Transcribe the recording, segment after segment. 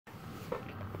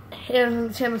Here on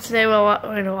the channel today, we're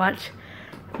going to watch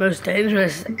Most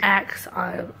Dangerous Acts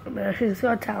on America's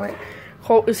Got Talent.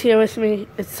 Colt is here with me.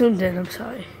 It's zoomed in, I'm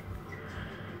sorry.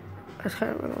 That's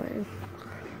kind of annoying.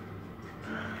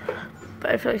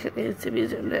 But I feel like it needs to be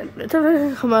zoomed in. It's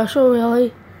a commercial,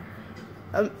 really.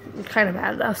 I'm kind of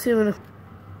mad. I'll see when the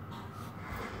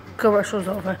commercial's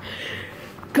over.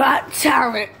 Got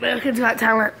Talent. America's Got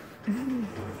Talent.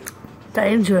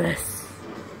 Dangerous.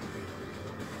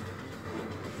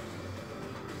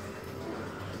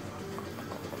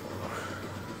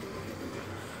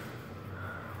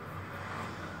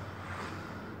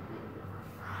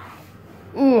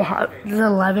 Ooh, this is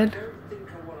 11. I don't think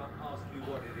I want to ask you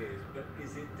what it is, but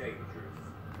is it dangerous?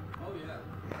 Oh yeah.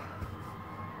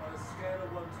 On a scale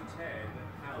of 1 to 10,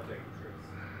 how dangerous?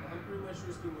 I'm pretty much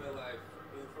risking my life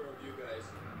in front of you guys.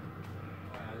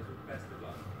 Alright, best of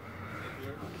luck. Thank you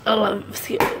very much. 11.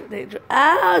 See, dangerous.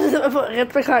 Ah, just hit my foot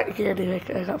against my car. Here, anyway,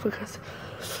 I got focus.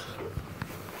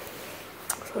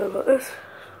 Sorry about this.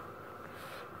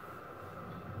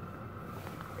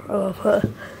 I love her.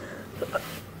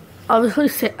 Obviously,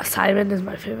 Simon is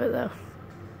my favorite, though.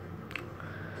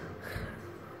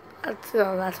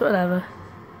 That's whatever.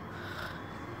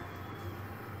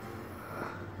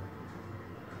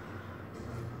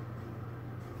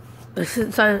 This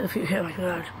is Simon if you hear my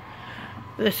god.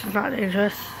 This is not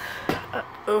dangerous.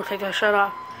 Oh, take that shirt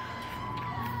off.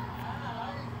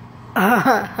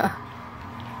 I'm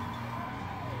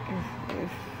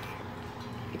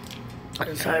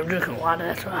sorry, I'm drinking water,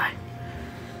 that's why.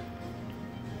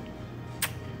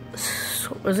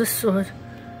 Was this sword?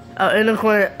 Oh, in the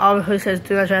corner, obviously says,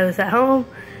 "Do not try this at home."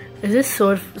 Is this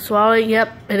sword swallowing?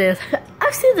 Yep, it is.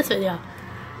 I've seen this video.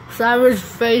 Simon's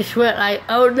face went like,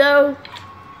 "Oh no!"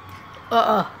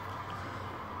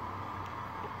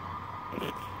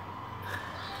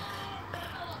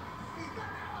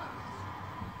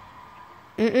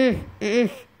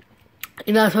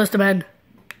 You're not supposed to bend.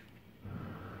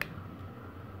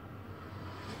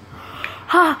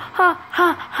 Ha ha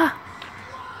ha ha.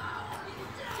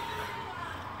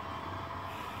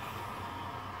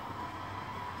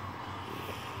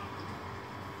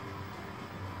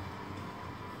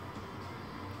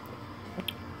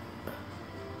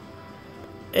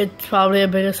 It's probably a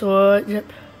bigger sword, yep.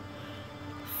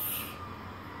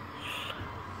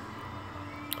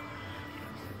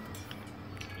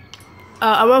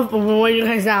 I'm going to warn you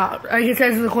guys out. Like it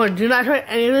says in the corner, do not try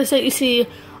any of this that you see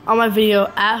on my video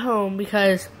at home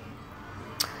because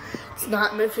it's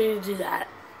not meant for you to do that.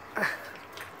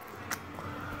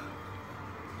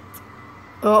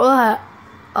 How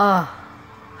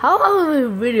long is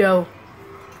this video?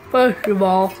 First of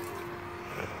all,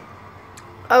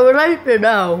 I would like to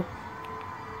know.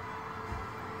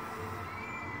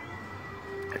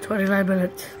 29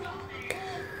 minutes.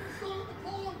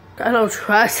 I don't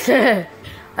trust it.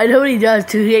 I know what he does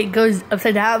too. He goes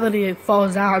upside down and he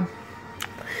falls down.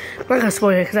 I'm not gonna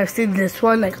spoil it because I've seen this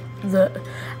one. I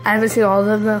haven't seen all of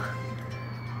them though.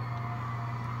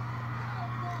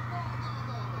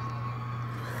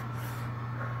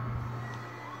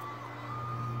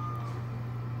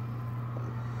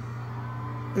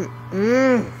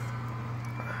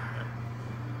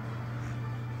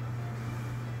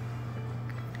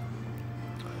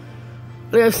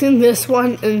 I've seen this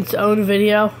one in its own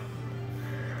video.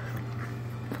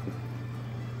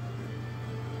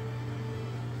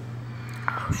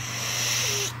 Oh,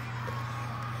 shh.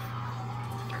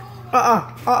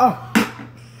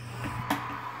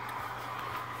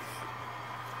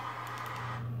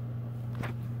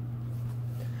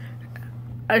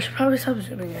 I should probably stop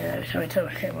zooming in every time I turn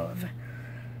my camera over.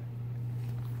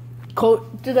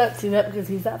 Colt did not see that because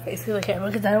he's not facing the camera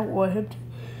because I don't want him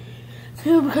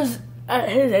to. Because at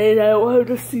his age, I don't want him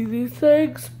to see these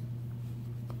things.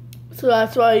 So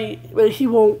that's why he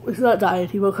won't, it's not dying,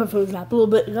 he woke up from his nap a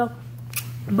little bit ago.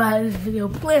 But I had this video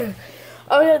planned.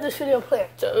 I had this video planned,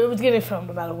 so it was getting filmed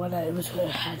no matter what I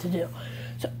had to do.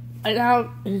 So right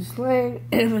now, he's laying,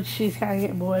 and she's kind of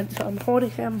getting bored, so I'm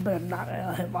holding him, but I'm not going to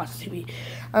let him watch TV.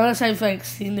 Unless I've like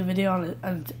seen the video on it,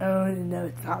 and I don't even know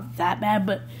it's not that bad,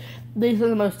 but these are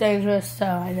the most dangerous, so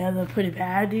I know they're pretty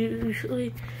bad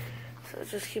usually. So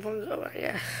just keep on going, I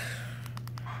guess.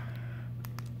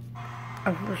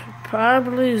 I should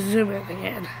probably zoom in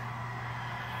again.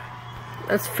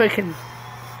 That's freaking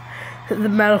the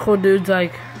medical dude's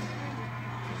like.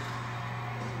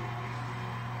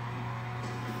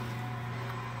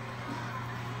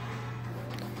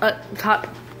 Top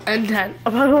and 10. I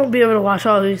probably won't be able to watch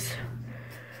all these. And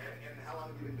how long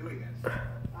have you been doing this?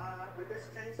 With this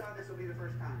chainsaw, this will be the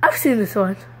first time. I've seen this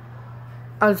one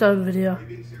on its own video. Are you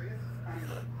being serious? I'm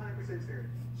 100% serious.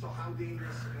 So how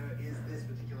dangerous is this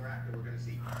particular act that we're going to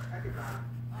see? I could die.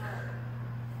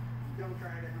 Don't try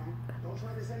it at home. Don't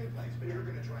try this any place, but you're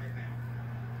going to try it now.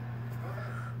 Go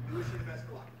ahead. We wish you the best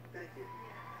of luck. Thank you.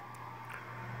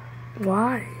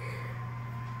 Why?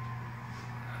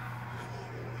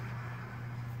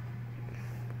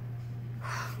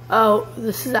 Oh,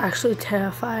 this is actually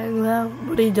terrifying though,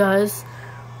 what he does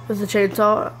with the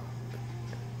chainsaw.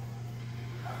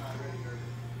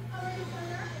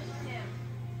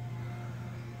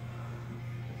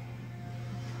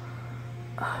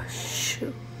 Oh,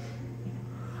 shoot.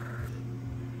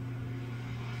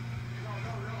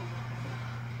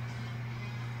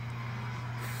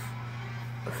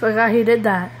 I forgot he did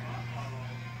that.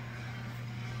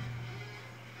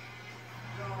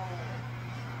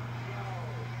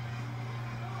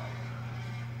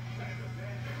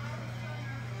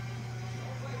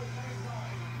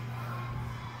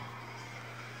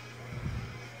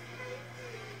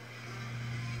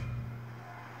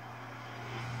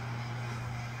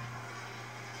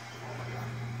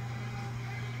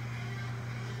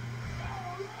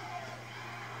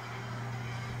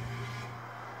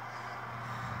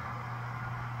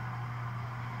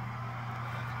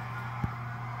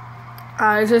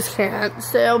 I just can't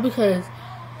still because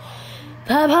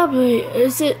that probably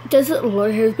doesn't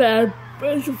look as bad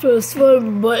as the first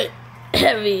one, but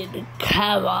I mean,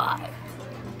 come on.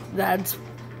 That's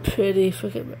pretty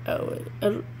freaking.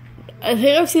 Oh, I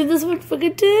think I've seen this one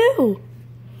freaking too.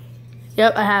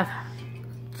 Yep, I have.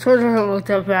 So it doesn't look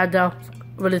that bad though,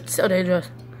 but it's so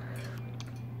dangerous.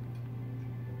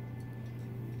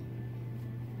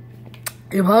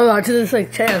 You're probably watching this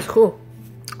like chairs, cool.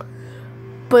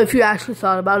 But if you actually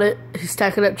thought about it, he's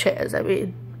stacking up chairs, I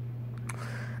mean.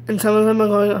 And some of them are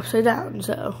going upside down,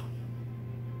 so.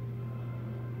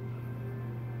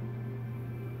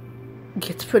 It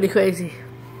gets pretty crazy.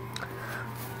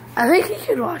 I think he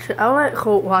can watch it. I'll let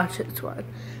Colt watch this one.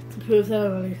 To prove that I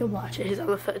really can watch it. He's on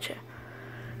the third chair.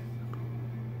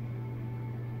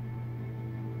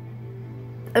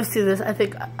 I've seen this. I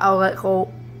think I'll let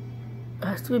Colt. It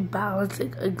has to be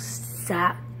balancing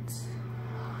exact.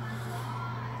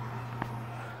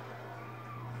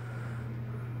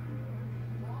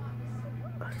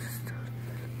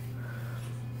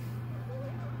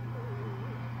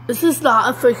 This is not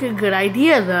a freaking good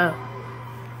idea, though.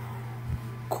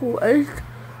 Cool. I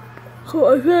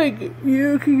think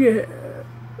you can get.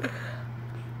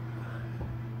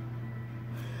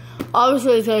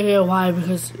 Obviously, it's not here. Why?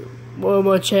 Because more and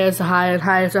more chairs are higher and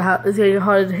higher, so it's getting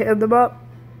harder to hand them up.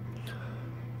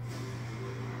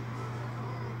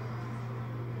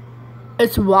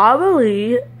 It's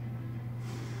wobbly.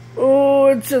 Oh,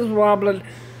 it's just wobbling.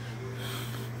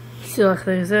 See, look,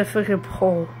 there's a freaking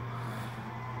pole.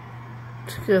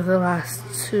 To give the last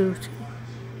two to.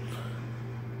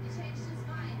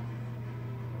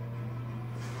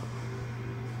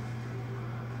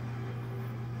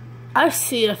 I've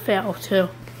seen a fail too.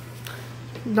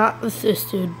 Not with this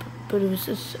dude, but it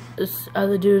was this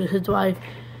other dude, his wife.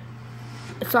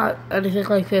 It's not anything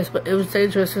like this, but it was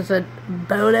dangerous. It's a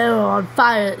bow and arrow on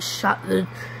fire. It shot the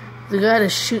guy to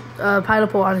shoot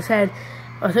pineapple on his head.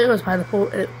 I think it was pineapple,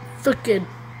 and it freaking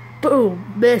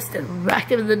boom missed and whacked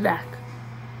him in the neck.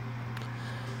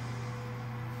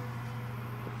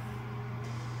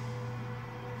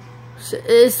 So it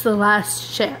is the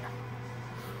last chair.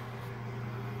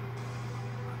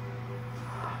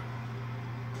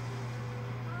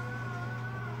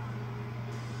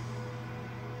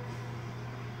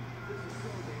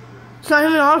 It's not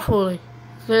even on fully.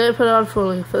 They didn't put it on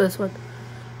fully for this one.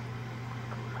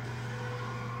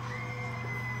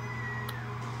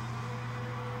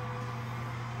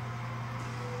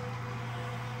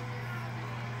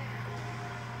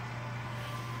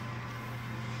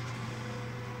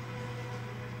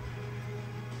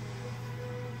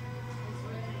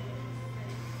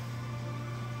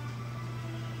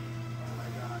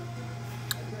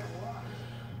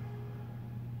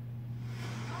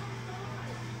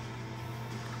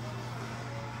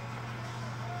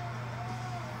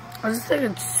 I just think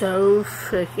it's so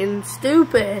freaking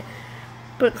stupid,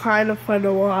 but kind of fun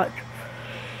to watch.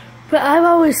 But I'm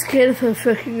always scared if I'm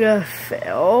freaking gonna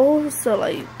fail, so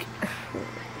like.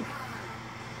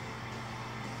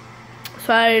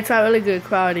 Sorry, it's not really good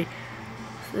quality.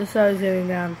 So this is how he's getting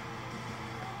down.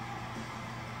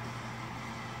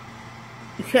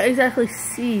 You can't exactly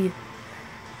see,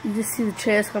 you just see the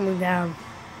chairs coming down.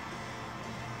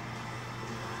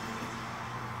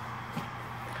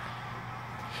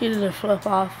 He didn't flip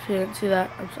off. If you didn't see that,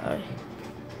 I'm sorry.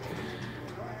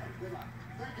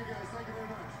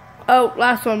 Oh,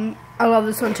 last one. I love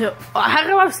this one too. How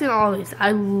come I've seen all of these? I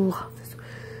love this one.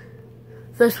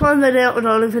 This one they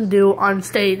don't even do on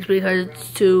stage because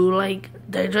it's too, like,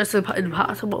 dangerous and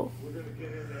impossible. We're going to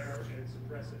get in there and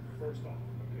suppress it first off,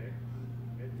 okay?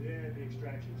 And then the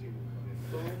extraction team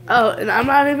will come in. Oh, and I'm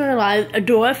not even gonna lie, a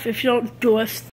dwarf, if you don't dwarf